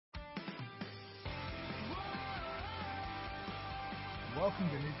Welcome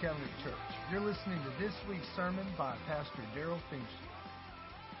to New Covenant Church. You're listening to this week's sermon by Pastor Darrell Feemster.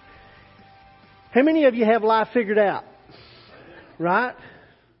 How many of you have life figured out? Right?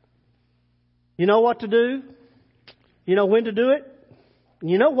 You know what to do. You know when to do it.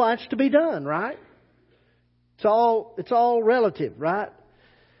 You know why it's to be done, right? It's all relative, right?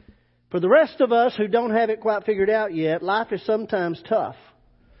 For the rest of us who don't have it quite figured out yet, life is sometimes tough.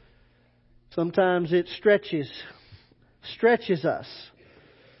 Sometimes it stretches us.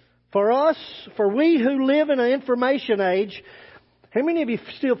 For we who live in an information age, how many of you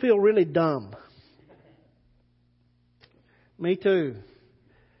still feel really dumb? Me too.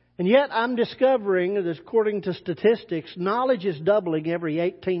 And yet I'm discovering that according to statistics, knowledge is doubling every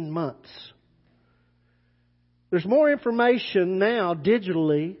 18 months. There's more information now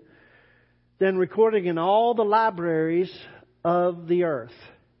digitally than recording in all the libraries of the earth.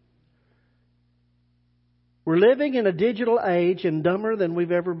 We're living in a digital age and dumber than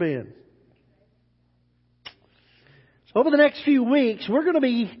we've ever been. So over the next few weeks, we're going to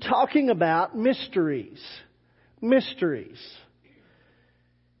be talking about mysteries. Mysteries.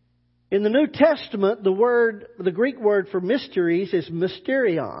 In the New Testament, the Greek word for mysteries is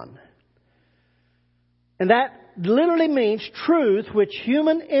mysterion. And that literally means truth which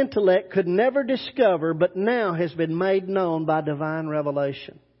human intellect could never discover, but now has been made known by divine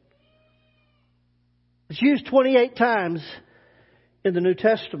revelation. It's used 28 times in the New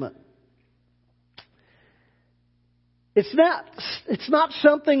Testament. It's not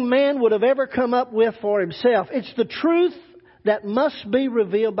something man would have ever come up with for himself. It's the truth that must be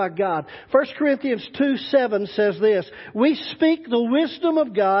revealed by God. 1 Corinthians 2:7 says this, "We speak the wisdom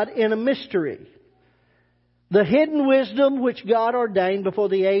of God in a mystery, the hidden wisdom which God ordained before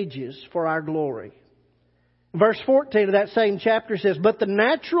the ages for our glory." Verse 14 of that same chapter says, "But the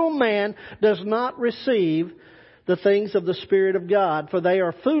natural man does not receive the things of the Spirit of God, for they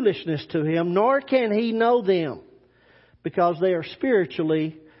are foolishness to him, nor can he know them, because they are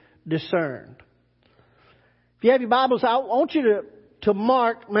spiritually discerned." If you have your Bibles, I want you to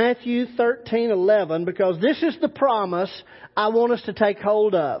mark Matthew 13:11, because this is the promise I want us to take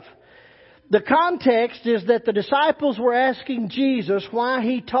hold of. The context is that the disciples were asking Jesus why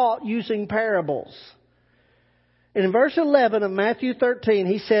He taught using parables. And in verse 11 of Matthew 13,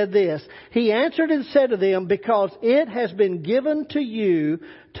 He said this, "He answered and said to them, because it has been given to you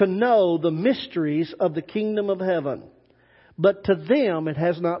to know the mysteries of the kingdom of heaven, but to them it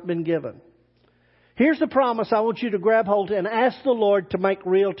has not been given." Here's the promise I want you to grab hold and ask the Lord to make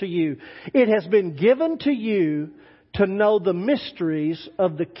real to you. It has been given to you to know the mysteries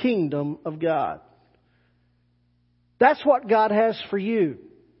of the kingdom of God. That's what God has for you.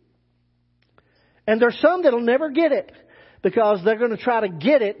 And there's some that'll never get it because they're going to try to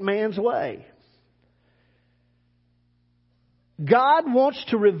get it man's way. God wants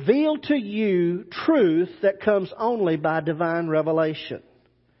to reveal to you truth that comes only by divine revelation.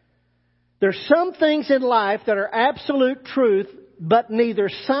 There's some things in life that are absolute truth, but neither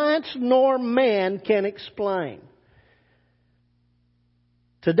science nor man can explain.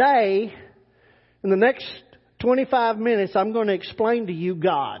 Today, in the next 25 minutes, I'm going to explain to you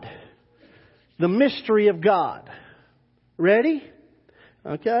God. The mystery of God. Ready?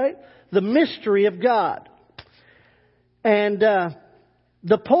 Okay? The mystery of God. And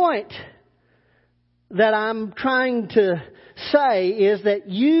the point that I'm trying to say is that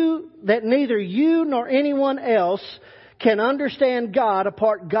neither you nor anyone else can understand God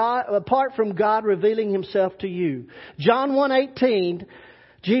apart from God revealing Himself to you. John 1:18,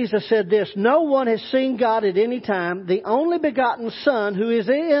 Jesus said this, "No one has seen God at any time. The only begotten Son who is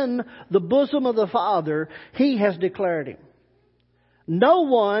in the bosom of the Father, He has declared Him." No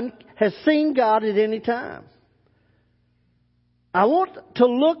one has seen God at any time. I want to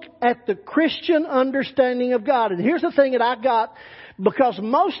look at the Christian understanding of God. And here's the thing that I got, because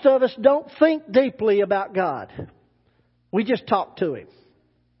most of us don't think deeply about God. We just talk to Him.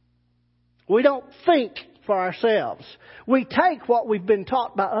 We don't think for ourselves. We take what we've been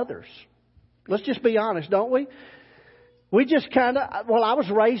taught by others. Let's just be honest, don't we? We just I was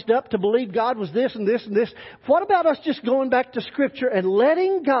raised up to believe God was this and this and this. What about us just going back to Scripture and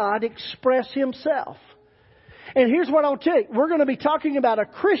letting God express Himself? And here's what I'll tell you. We're going to be talking about a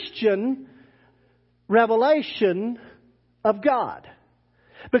Christian revelation of God.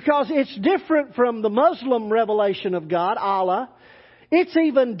 Because it's different from the Muslim revelation of God, Allah. It's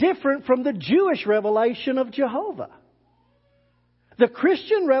even different from the Jewish revelation of Jehovah. The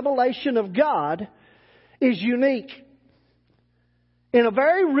Christian revelation of God is unique. In a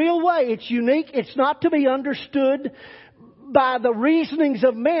very real way, it's unique. It's not to be understood by the reasonings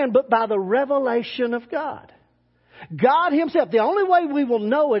of man, but by the revelation of God. God Himself, the only way we will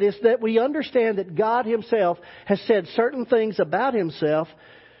know it is that we understand that God Himself has said certain things about Himself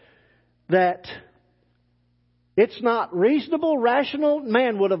that it's not reasonable, rational.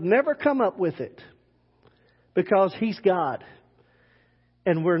 Man would have never come up with it because He's God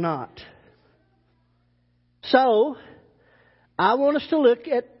and we're not. So, I want us to look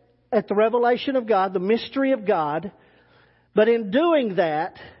at the revelation of God, the mystery of God. But in doing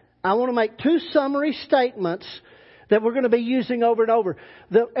that, I want to make two summary statements that we're going to be using over and over.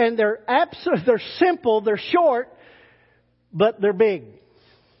 And they're simple, they're short, but they're big.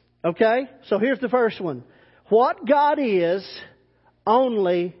 Okay? So here's the first one. What God is,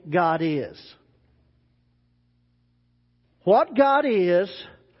 only God is. What God is,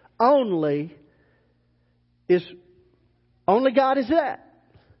 only God is that.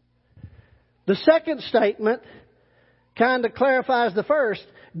 The second statement kind of clarifies the first.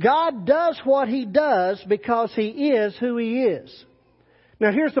 God does what He does because He is who He is.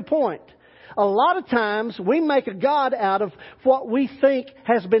 Now here's the point. A lot of times we make a God out of what we think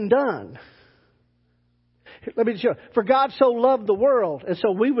has been done. Let me show you. For God so loved the world. And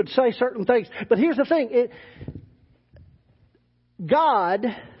so we would say certain things. But here's the thing. God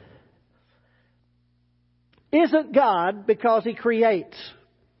isn't God because He creates.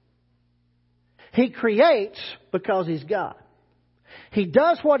 He creates because He's God. He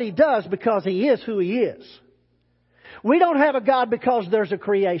does what He does because He is who He is. We don't have a God because there's a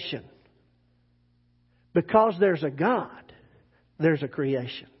creation. Because there's a God, there's a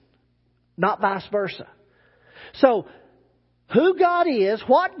creation. Not vice versa. So, who God is,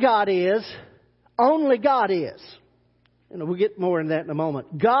 what God is, only God is. And we'll get more in that in a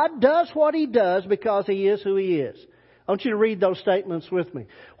moment. God does what He does because He is who He is. I want you to read those statements with me.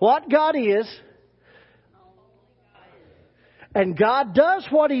 What God is, and God does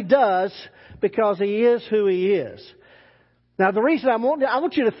what He does because He is who He is. Now the reason I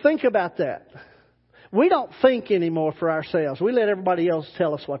want you to think about that. We don't think anymore for ourselves. We let everybody else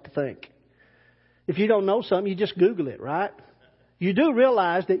tell us what to think. If you don't know something, you just Google it, right? You do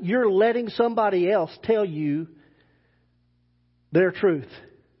realize that you're letting somebody else tell you their truth.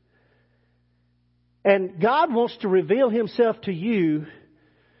 And God wants to reveal Himself to you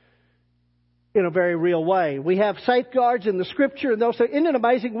in a very real way. We have safeguards in the Scripture and those things. Isn't it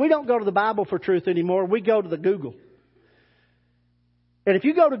amazing? We don't go to the Bible for truth anymore. We go to the Google. And if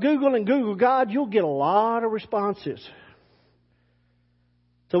you go to Google and Google God, you'll get a lot of responses.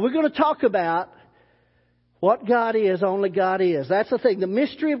 So we're going to talk about what God is, only God is. That's the thing, the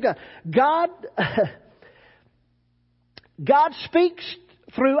mystery of God. God speaks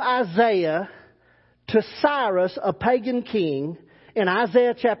through Isaiah to Cyrus, a pagan king, in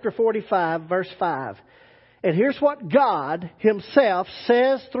Isaiah chapter 45, verse 5. And here's what God Himself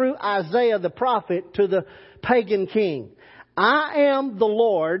says through Isaiah the prophet to the pagan king. I am the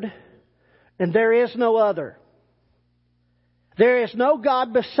Lord, and there is no other. There is no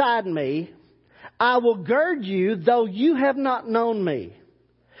God beside me. I will gird you, though you have not known me,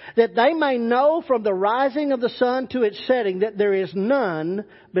 that they may know from the rising of the sun to its setting that there is none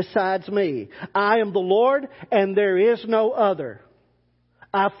besides me. I am the Lord, and there is no other.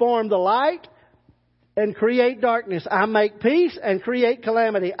 I form the light and create darkness. I make peace and create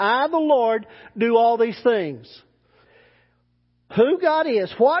calamity. I, the Lord, do all these things. Who God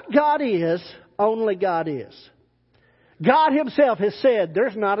is, what God is, only God is. God Himself has said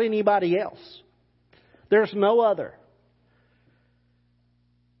there's not anybody else. There's no other.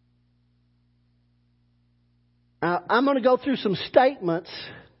 Now, I'm going to go through some statements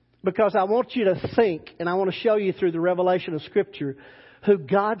because I want you to think and I want to show you through the revelation of Scripture who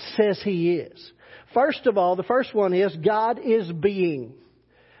God says He is. First of all, the first one is God is being.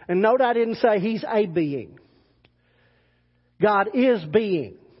 And note I didn't say He's a being. God is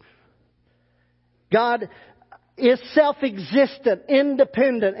being. God is self-existent,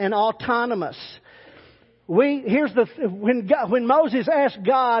 independent, and autonomous. When Moses asked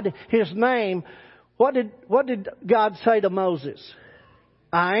God His name, what did God say to Moses?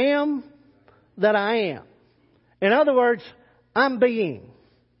 I am that I am. In other words, I'm being.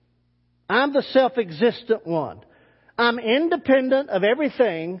 I'm the self-existent one. I'm independent of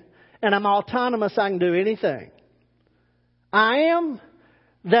everything, and I'm autonomous. I can do anything. I am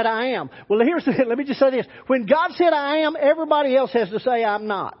that I am. Well, let me just say this. When God said I am, everybody else has to say I'm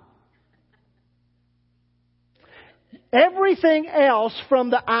not. Everything else from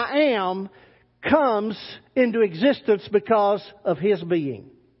the I am comes into existence because of His being.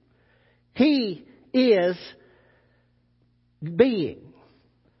 He is being.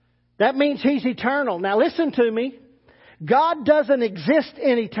 That means He's eternal. Now listen to me. God doesn't exist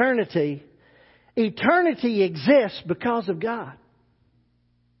in eternity, Eternity exists because of God.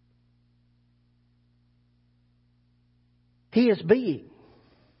 He is being.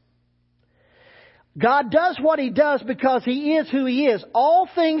 God does what He does because He is who He is. All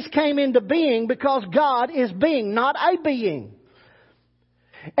things came into being because God is being, not a being.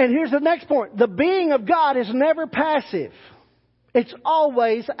 And here's the next point. The being of God is never passive. It's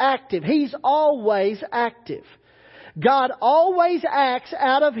always active. He's always active. God always acts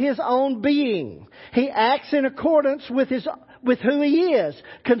out of His own being. He acts in accordance with who He is,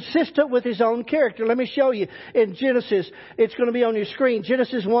 consistent with His own character. Let me show you in Genesis. It's going to be on your screen.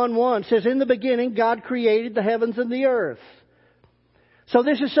 Genesis 1:1 says, "In the beginning, God created the heavens and the earth." So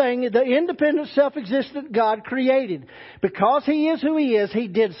this is saying the independent, self-existent God created. Because He is who He is, He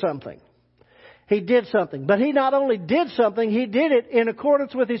did something. He did something. But He not only did something, He did it in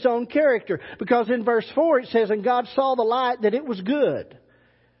accordance with His own character. Because in verse 4 it says, "And God saw the light that it was good.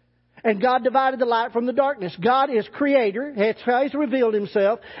 And God divided the light from the darkness." God is Creator. That's how He's revealed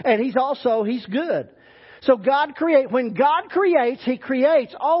Himself. And He's good. So when God creates, He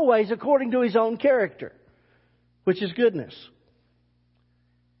creates always according to His own character, which is goodness.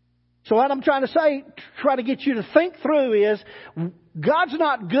 So what I'm trying to say, try to get you to think through is, God's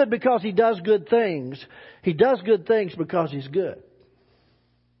not good because He does good things. He does good things because He's good.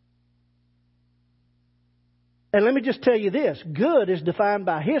 And let me just tell you this. Good is defined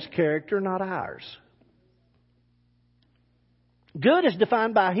by His character, not ours. Good is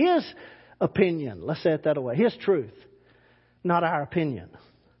defined by His opinion. Let's say it that way. His truth, not our opinion.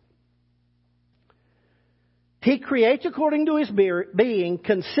 He creates according to His being,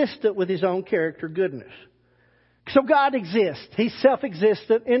 consistent with His own character, goodness. So God exists. He's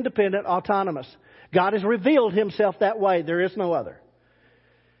self-existent, independent, autonomous. God has revealed Himself that way. There is no other.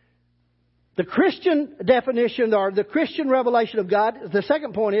 The Christian definition, or the Christian revelation of God, the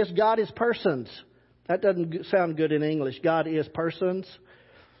second point is God is persons. That doesn't sound good in English. God is persons.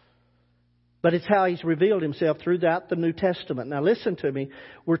 But it's how He's revealed Himself throughout the New Testament. Now listen to me.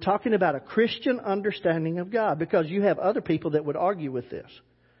 We're talking about a Christian understanding of God, because you have other people that would argue with this.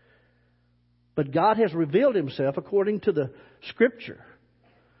 But God has revealed Himself according to the Scripture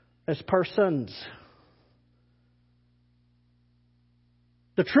as persons.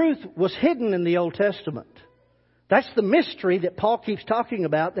 The truth was hidden in the Old Testament. That's the mystery that Paul keeps talking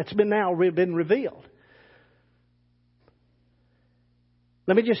about that's now been revealed.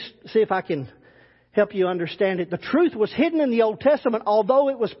 Let me just see if I can help you understand it. The truth was hidden in the Old Testament, although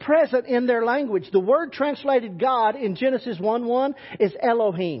it was present in their language. The word translated God in Genesis 1:1 is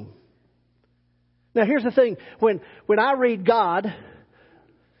Elohim. Now here's the thing. When I read God,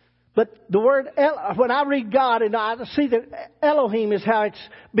 but the word, when I read God and I see that Elohim is how it's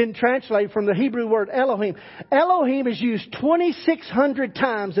been translated from the Hebrew word Elohim. Elohim is used 2,600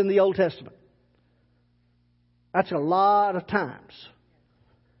 times in the Old Testament. That's a lot of times.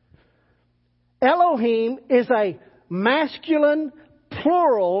 Elohim is a masculine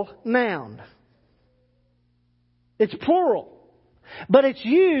plural noun. It's plural. But it's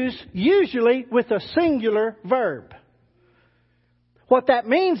used usually with a singular verb. What that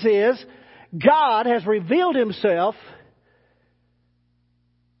means is God has revealed Himself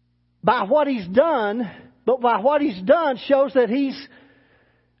by what He's done, but by what He's done shows that He's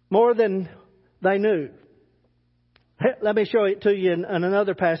more than they knew. Let me show it to you in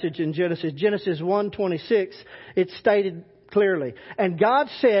another passage in Genesis. Genesis 1:26, it's stated clearly. "And God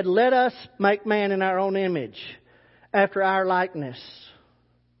said, let us make man in our own image, after our likeness."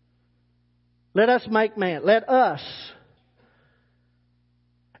 Let us make man. Let us.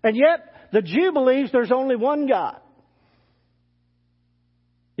 And yet, the Jew believes there's only one God.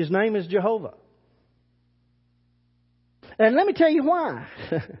 His name is Jehovah. And let me tell you why.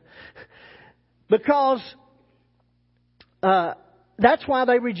 Because that's why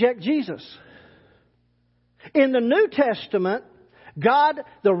they reject Jesus. In the New Testament, God,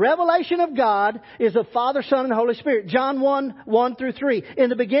 the revelation of God is of Father, Son, and Holy Spirit. John 1:1-3. "In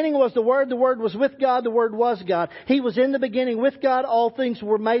the beginning was the Word was with God, the Word was God. He was in the beginning with God. All things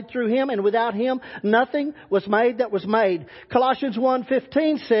were made through Him, and without Him nothing was made that was made." Colossians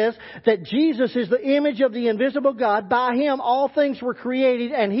 1:15 says that Jesus is the image of the invisible God. By Him all things were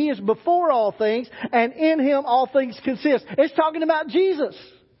created, and He is before all things, and in Him all things consist. It's talking about Jesus.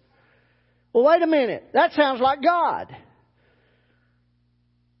 Well, wait a minute. That sounds like God.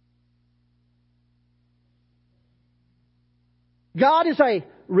 God is a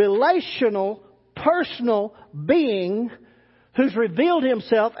relational, personal being who's revealed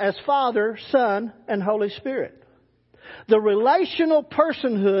Himself as Father, Son, and Holy Spirit. The relational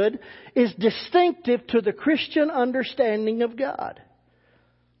personhood is distinctive to the Christian understanding of God.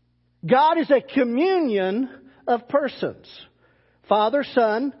 God is a communion of persons. Father,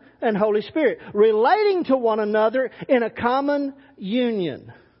 Son, and Holy Spirit. Relating to one another in a common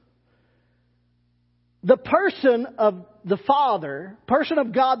union. The person of the Father, person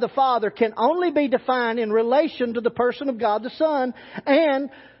of God the Father, can only be defined in relation to the person of God the Son, and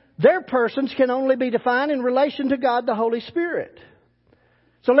their persons can only be defined in relation to God the Holy Spirit.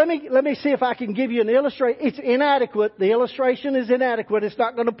 So let me see if I can give you an illustration. It's inadequate. The illustration is inadequate. It's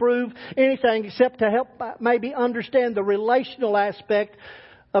not going to prove anything except to help maybe understand the relational aspect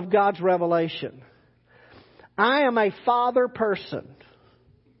of God's revelation. I am a father person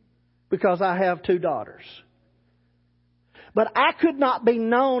because I have 2 daughters. But I could not be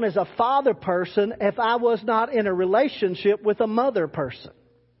known as a father person if I was not in a relationship with a mother person.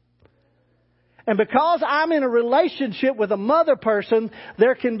 And because I'm in a relationship with a mother person,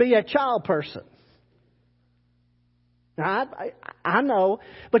 there can be a child person. Now, I know,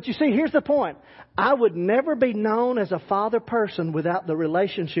 but you see, here's the point. I would never be known as a father person without the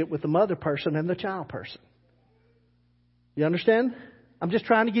relationship with the mother person and the child person. You understand? I'm just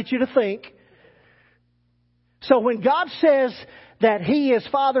trying to get you to think. So when God says that He is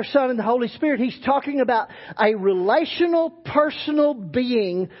Father, Son, and the Holy Spirit, He's talking about a relational, personal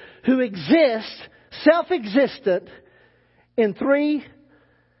being who exists, self-existent, in 3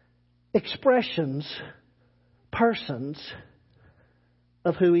 expressions, persons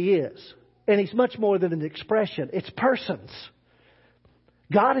of who He is. And He's much more than an expression. It's persons.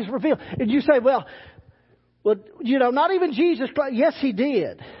 God is revealed. And you say, well, not even Jesus Christ. Yes, He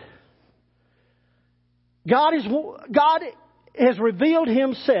did. God has revealed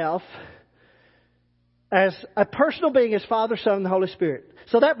Himself as a personal being, as Father, Son, and the Holy Spirit.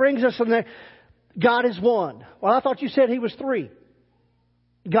 So that brings us from there. God is one. Well, I thought you said He was 3.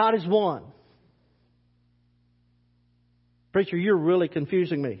 God is one. Preacher, you're really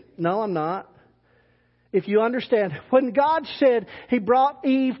confusing me. No, I'm not. If you understand, when God said He brought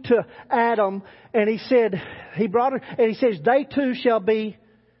Eve to Adam, and He said, He brought her, and He says, they two shall be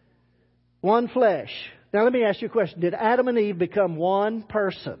one flesh. Now let me ask you a question. Did Adam and Eve become one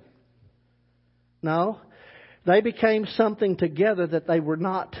person? No. They became something together that they were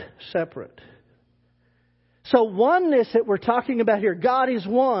not separate. So oneness that we're talking about here, God is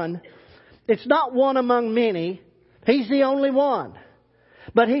one. It's not one among many. He's the only one.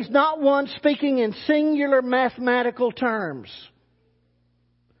 But He's not one speaking in singular mathematical terms.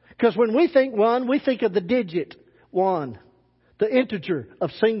 Because when we think one, we think of the digit 1, the integer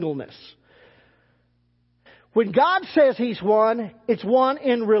of singleness. When God says He's one, it's one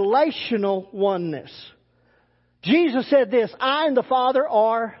in relational oneness. Jesus said this, I and the Father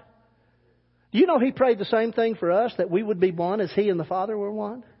are... Do you know He prayed the same thing for us, that we would be one as He and the Father were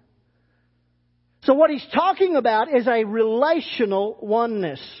one? So what He's talking about is a relational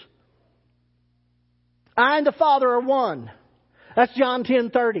oneness. I and the Father are one. That's John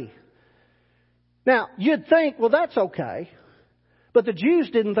 10:30. Now, you'd think, well, that's okay. But the Jews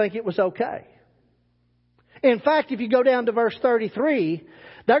didn't think it was okay. In fact, if you go down to verse 33,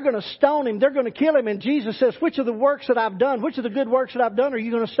 they're going to stone Him. They're going to kill Him. And Jesus says, which of the works that I've done, which of the good works that I've done are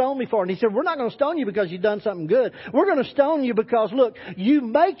you going to stone me for? And He said, we're not going to stone you because you've done something good. We're going to stone you because, look, you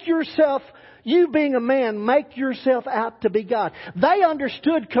being a man, make yourself out to be God. They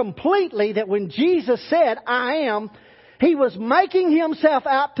understood completely that when Jesus said, I am, He was making Himself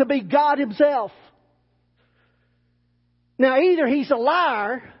out to be God Himself. Now, either He's a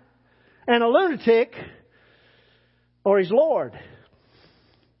liar and a lunatic, or He's Lord.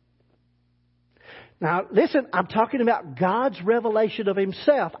 Now, listen, I'm talking about God's revelation of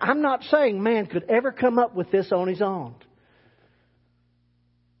Himself. I'm not saying man could ever come up with this on his own.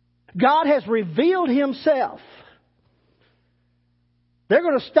 God has revealed Himself. They're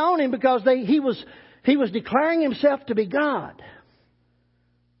going to stone Him because he was declaring Himself to be God.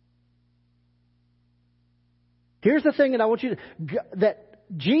 Here's the thing that I want you to... that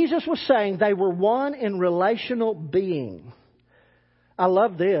Jesus was saying they were one in relational being. I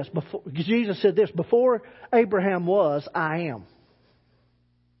love this. Jesus said this, before Abraham was, I am.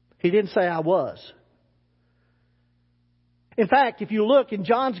 He didn't say I was. In fact, if you look in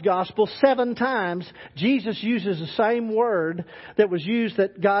John's Gospel, 7 times Jesus uses the same word that was used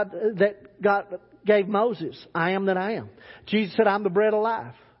that God gave Moses. I am that I am. Jesus said, I'm the bread of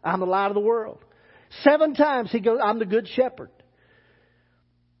life. I'm the light of the world. 7 times He goes, I'm the good shepherd.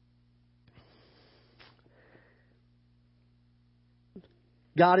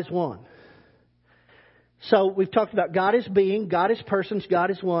 God is one. So we've talked about God is being, God is persons, God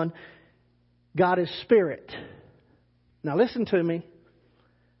is one, God is spirit. Now listen to me.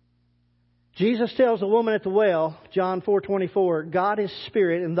 Jesus tells the woman at the well, John 4:24, God is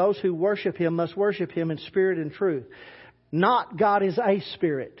spirit, and those who worship Him must worship Him in spirit and truth. Not God is a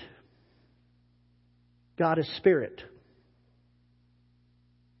spirit. God is spirit.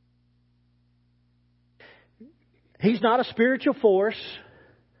 He's not a spiritual force,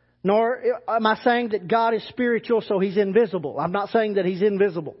 nor am I saying that God is spiritual so He's invisible. I'm not saying that He's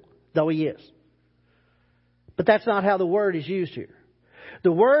invisible, though He is. But that's not how the word is used here.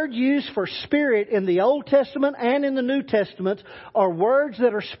 The word used for spirit in the Old Testament and in the New Testament are words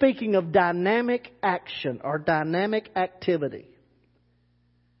that are speaking of dynamic action or dynamic activity.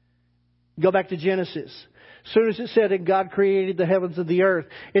 Go back to Genesis. As soon as it said that God created the heavens and the earth,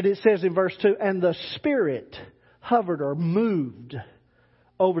 it says in verse 2, and the Spirit hovered or moved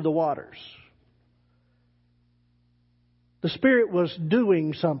over the waters. The Spirit was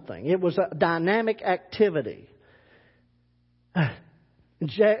doing something. It was a dynamic activity.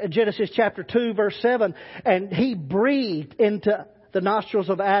 Genesis chapter 2 verse 7, and He breathed into the nostrils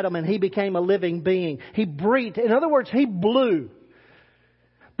of Adam and he became a living being. He breathed. In other words, He blew.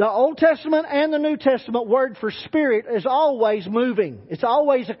 The Old Testament and the New Testament word for spirit is always moving. It's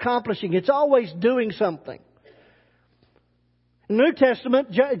always accomplishing. It's always doing something. In the New Testament,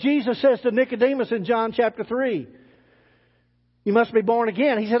 Jesus says to Nicodemus in John chapter 3, you must be born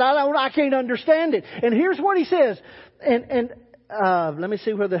again. He said, I can't understand it. And here's what He says. Let me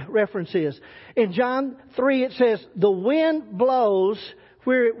see where the reference is. In John 3 it says, the wind blows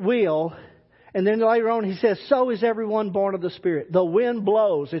where it will. And then later on He says, so is everyone born of the Spirit. The wind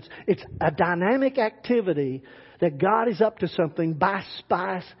blows. It's a dynamic activity that God is up to something by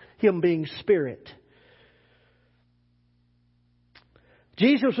Him being Spirit.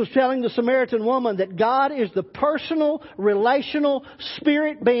 Jesus was telling the Samaritan woman that God is the personal, relational,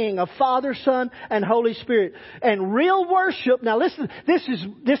 spirit being of Father, Son, and Holy Spirit. And real worship, now listen,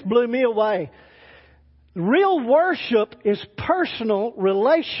 this blew me away. Real worship is personal,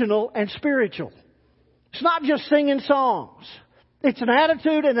 relational, and spiritual. It's not just singing songs. It's an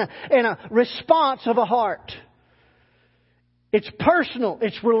attitude and a response of a heart. It's personal,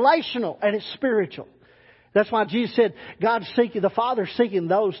 it's relational, and it's spiritual. That's why Jesus said, God's seeking, the Father's seeking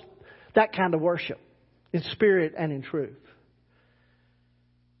that kind of worship in spirit and in truth.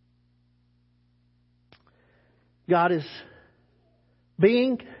 God is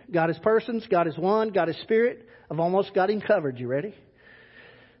being, God is persons, God is one, God is spirit. I've almost got Him covered. You ready?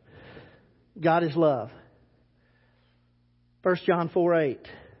 God is love. 1 John 4:8.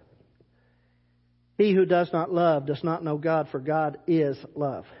 He who does not love does not know God, for God is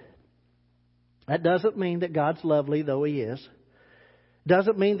love. That doesn't mean that God's lovely, though He is.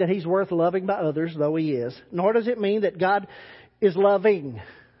 Doesn't mean that He's worth loving by others, though He is. Nor does it mean that God is loving,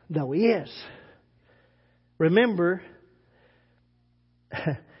 though He is. Remember,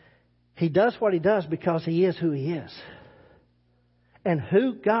 He does what He does because He is who He is. And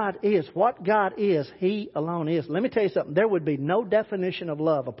who God is, what God is, He alone is. Let me tell you something. There would be no definition of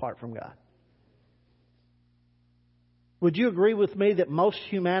love apart from God. Would you agree with me that most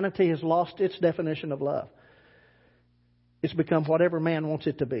humanity has lost its definition of love? It's become whatever man wants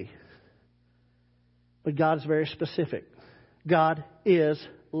it to be. But God is very specific. God is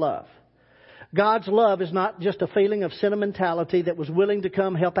love. God's love is not just a feeling of sentimentality that was willing to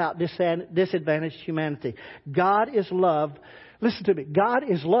come help out disadvantaged humanity. God is love. Listen to me. God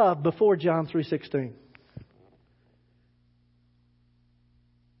is love before John 3:16.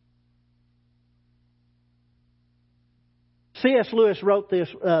 C.S. Lewis wrote this.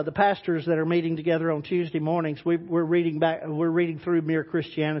 The pastors that are meeting together on Tuesday mornings, we're reading through Mere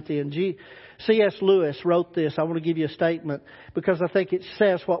Christianity, and C.S. Lewis wrote this. I want to give you a statement because I think it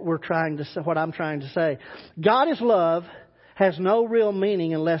says what I'm trying to say. God is love has no real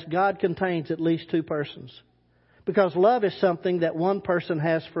meaning unless God contains at least two persons, because love is something that one person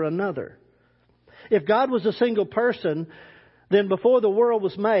has for another. If God was a single person, then before the world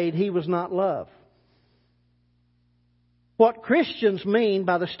was made, He was not love. What Christians mean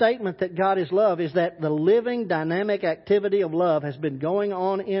by the statement that God is love is that the living, dynamic activity of love has been going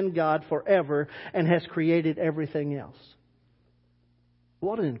on in God forever and has created everything else.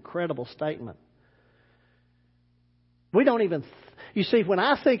 What an incredible statement. We don't even... You see, when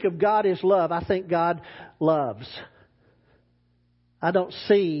I think of God as love, I think God loves. I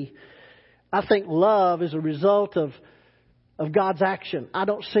think love is a result of God's action. I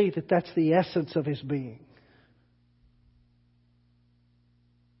don't see that that's the essence of His being.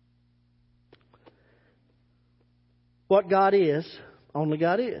 What God is, only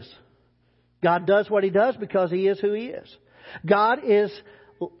God is. God does what He does because He is who He is.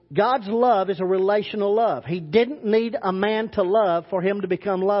 God's love is a relational love. He didn't need a man to love for Him to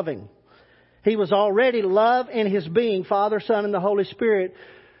become loving. He was already love in His being, Father, Son, and the Holy Spirit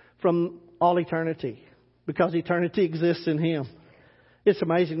from all eternity. Because eternity exists in Him. It's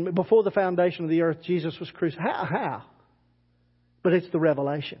amazing. Before the foundation of the earth, Jesus was crucified. How? But it's the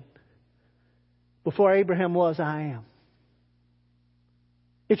revelation. Before Abraham was, I am.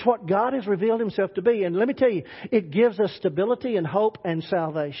 It's what God has revealed Himself to be. And let me tell you, it gives us stability and hope and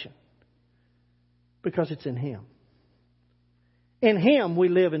salvation. Because it's in Him. In Him we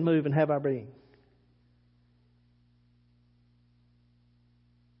live and move and have our being.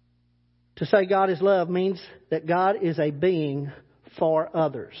 To say God is love means that God is a being for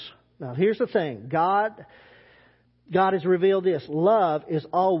others. Now here's the thing. God has revealed this. Love is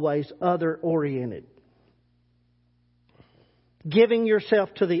always other-oriented. Giving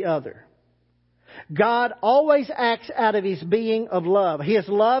yourself to the other. God always acts out of His being of love. His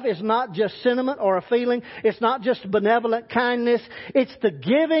love is not just sentiment or a feeling. It's not just benevolent kindness. It's the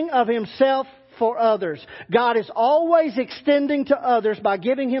giving of Himself for others. God is always extending to others by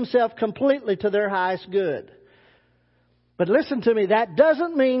giving Himself completely to their highest good. But listen to me, that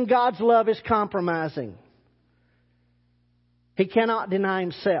doesn't mean God's love is compromising. He cannot deny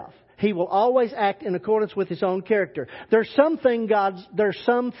Himself. He will always act in accordance with His own character. There's some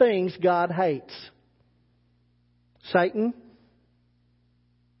things God hates. Satan,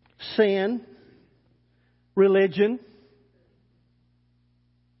 sin, religion.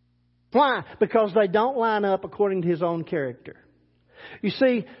 Why? Because they don't line up according to His own character. You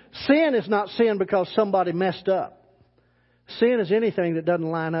see, sin is not sin because somebody messed up. Sin is anything that doesn't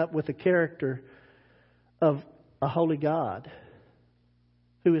line up with the character of a holy God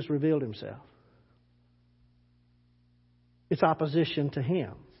who has revealed Himself. It's opposition to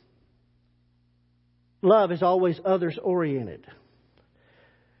Him. Love is always others-oriented.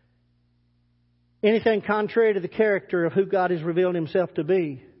 Anything contrary to the character of who God has revealed Himself to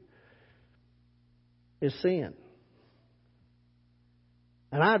be is sin.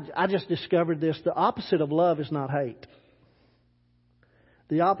 And I just discovered this. The opposite of love is not hate.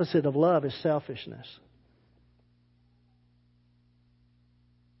 The opposite of love is selfishness.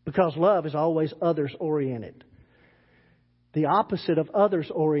 Because love is always others-oriented. The opposite of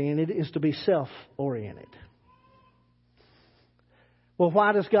others-oriented is to be self-oriented. Well,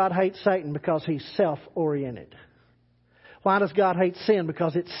 why does God hate Satan? Because he's self-oriented. Why does God hate sin?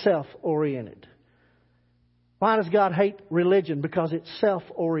 Because it's self-oriented. Why does God hate religion? Because it's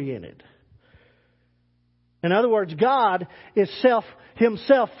self-oriented. In other words, God is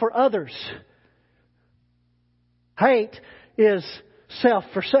Himself for others. Hate is self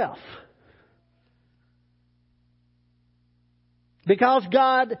for self. Because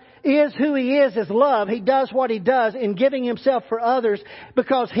God is who He is as love, He does what He does in giving Himself for others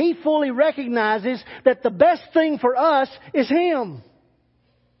because He fully recognizes that the best thing for us is Him.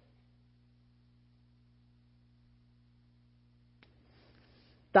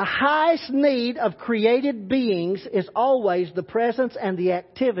 The highest need of created beings is always the presence and the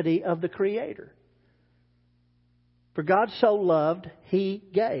activity of the Creator. For God so loved, He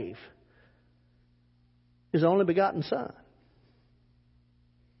gave His only begotten Son,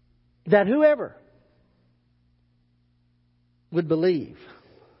 that whoever would believe.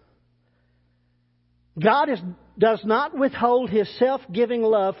 God does not withhold His self-giving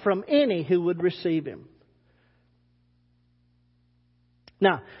love from any who would receive Him.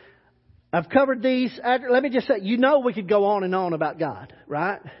 Now, I've covered these. Let me just say, we could go on and on about God,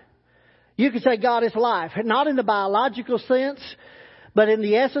 right? You could say God is life. Not in the biological sense, but in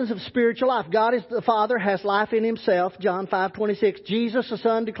the essence of spiritual life. God is the Father, has life in Himself. John 5:26. Jesus the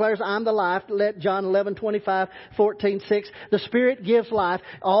Son declares, I'm the life. Let John 11:25, 14:6. The Spirit gives life.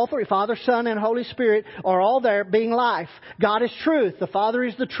 All three, Father, Son, and Holy Spirit, are all there being life. God is truth. The Father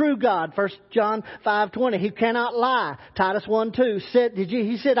is the true God. 1 John 5:20. He cannot lie. Titus 1:2 said,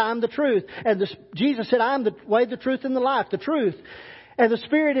 He said, I'm the truth. And Jesus said, I'm the way, the truth, and the life. The truth. And the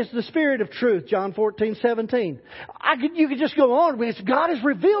Spirit is the Spirit of truth. John 14:17. You could just go on. God has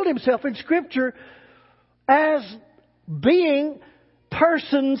revealed Himself in Scripture as being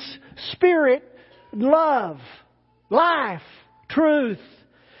persons, spirit, love, life, truth.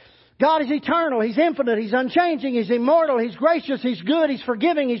 God is eternal. He's infinite. He's unchanging. He's immortal. He's gracious. He's good. He's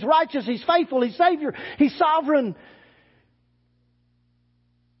forgiving. He's righteous. He's faithful. He's Savior. He's sovereign.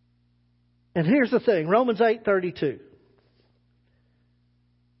 And here's the thing. Romans 8:32.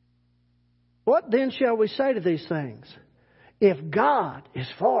 What then shall we say to these things? If God is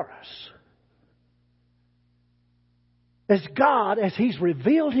for us, as He's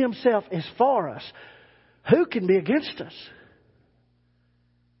revealed Himself is for us, who can be against us?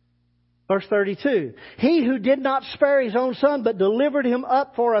 Verse 32. He who did not spare His own Son, but delivered Him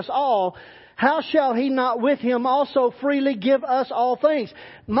up for us all, how shall He not with Him also freely give us all things?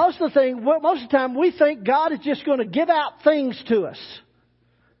 Most of the time we think God is just going to give out things to us.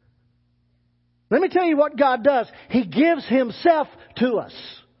 Let me tell you what God does. He gives Himself to us.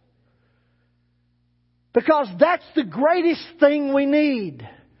 Because that's the greatest thing we need.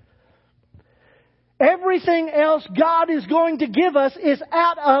 Everything else God is going to give us is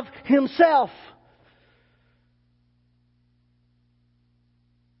out of Himself.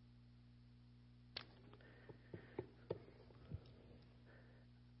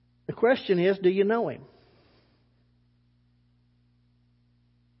 The question is, do you know Him?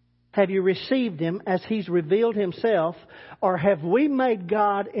 Have you received Him as He's revealed Himself? Or have we made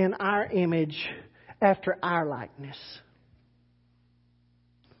God in our image after our likeness?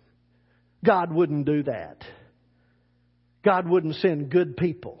 God wouldn't do that. God wouldn't send good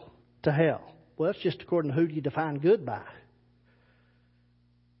people to hell. Well, that's just according to who you define good by.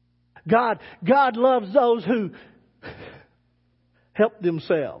 God loves those who help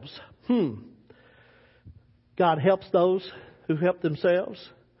themselves. God helps those who help themselves.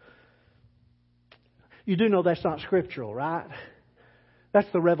 You do know that's not scriptural, right?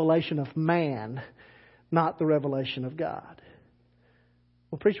 That's the revelation of man, not the revelation of God.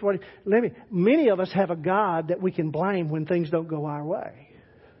 Well, preacher, many of us have a God that we can blame when things don't go our way.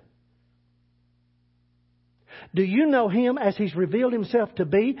 Do you know Him as He's revealed Himself to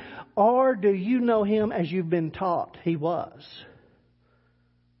be, or do you know Him as you've been taught He was?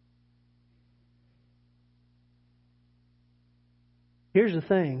 Here's the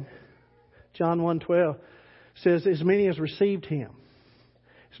thing. John 1:12 says, as many as received Him,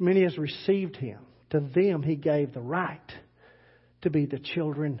 to them He gave the right to be the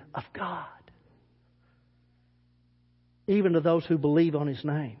children of God. Even to those who believe on His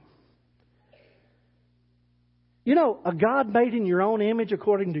name. You know, a God made in your own image,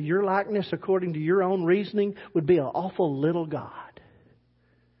 according to your likeness, according to your own reasoning, would be an awful little God.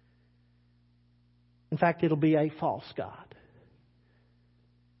 In fact, it'll be a false God.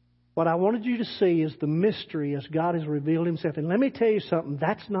 What I wanted you to see is the mystery as God has revealed Himself. And let me tell you something,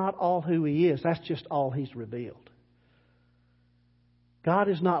 that's not all who He is. That's just all He's revealed. God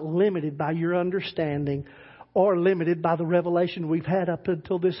is not limited by your understanding or limited by the revelation we've had up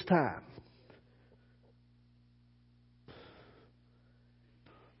until this time.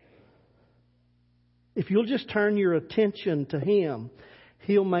 If you'll just turn your attention to Him,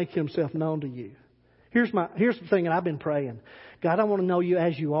 He'll make Himself known to you. Here's the thing that I've been praying. God, I want to know You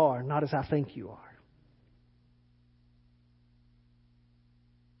as You are, not as I think You are.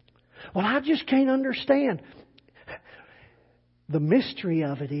 Well, I just can't understand. The mystery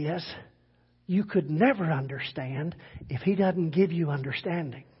of it is, you could never understand if He doesn't give you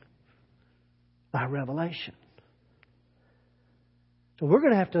understanding by revelation. So we're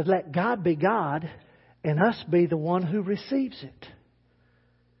going to have to let God be God and us be the one who receives it.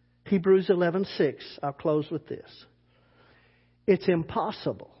 Hebrews 11:6. I'll close with this. It's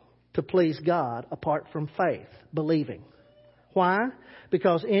impossible to please God apart from faith, believing. Why?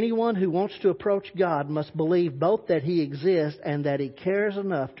 Because anyone who wants to approach God must believe both that He exists and that He cares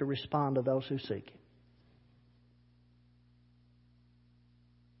enough to respond to those who seek Him.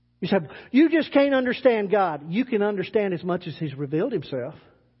 You said, you just can't understand God. You can understand as much as He's revealed Himself.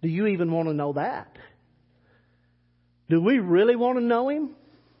 Do you even want to know that? Do we really want to know Him?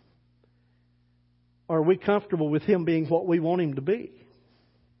 Or are we comfortable with Him being what we want Him to be?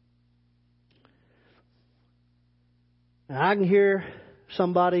 Now, I can hear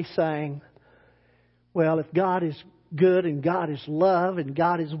somebody saying, well, if God is good and God is love and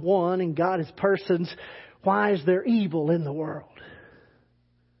God is one and God is persons, why is there evil in the world?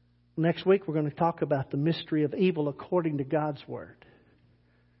 Next week we're going to talk about the mystery of evil according to God's Word.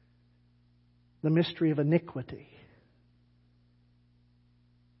 The mystery of iniquity.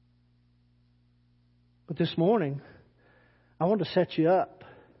 But this morning, I want to set you up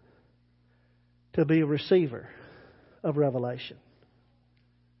to be a receiver of revelation.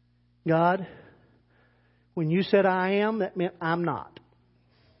 God, when You said I am, that meant I'm not.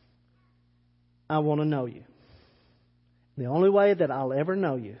 I want to know You. The only way that I'll ever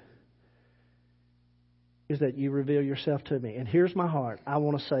know You is that You reveal Yourself to me. And here's my heart. I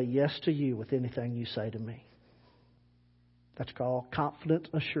want to say yes to You with anything You say to me. That's called confident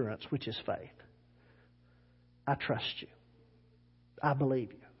assurance, which is faith. I trust You. I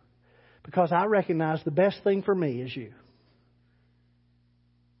believe You. Because I recognize the best thing for me is You.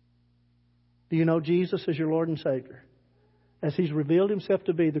 Do you know Jesus as your Lord and Savior? As He's revealed Himself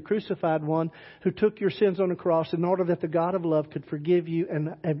to be the crucified one who took your sins on the cross in order that the God of love could forgive you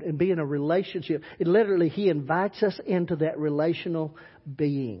and be in a relationship. It literally, He invites us into that relational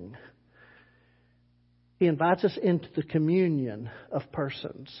being. He invites us into the communion of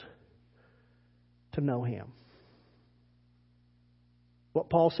persons to know Him. What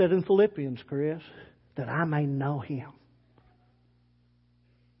Paul said in Philippians, Chris, that I may know Him.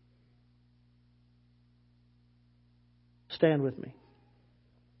 Stand with me.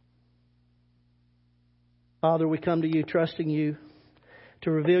 Father, we come to You trusting You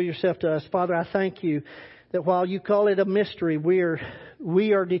to reveal Yourself to us. Father, I thank You that while You call it a mystery,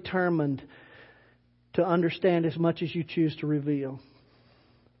 we are determined to understand as much as You choose to reveal.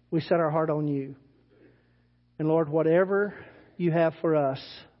 We set our heart on You. And Lord, whatever You have for us,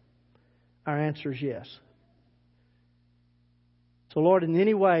 our answer is yes. So Lord, in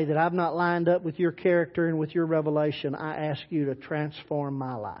any way that I've not lined up with Your character and with Your revelation, I ask You to transform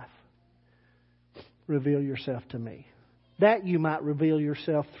my life. Reveal Yourself to me, that You might reveal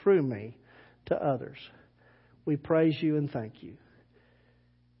Yourself through me to others. We praise You and thank You.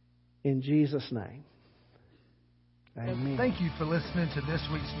 In Jesus' name. Amen. Thank you for listening to this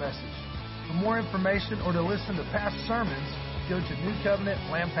week's message. For more information or to listen to past sermons, go to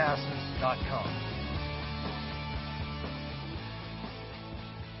newcovenantlampasas.com.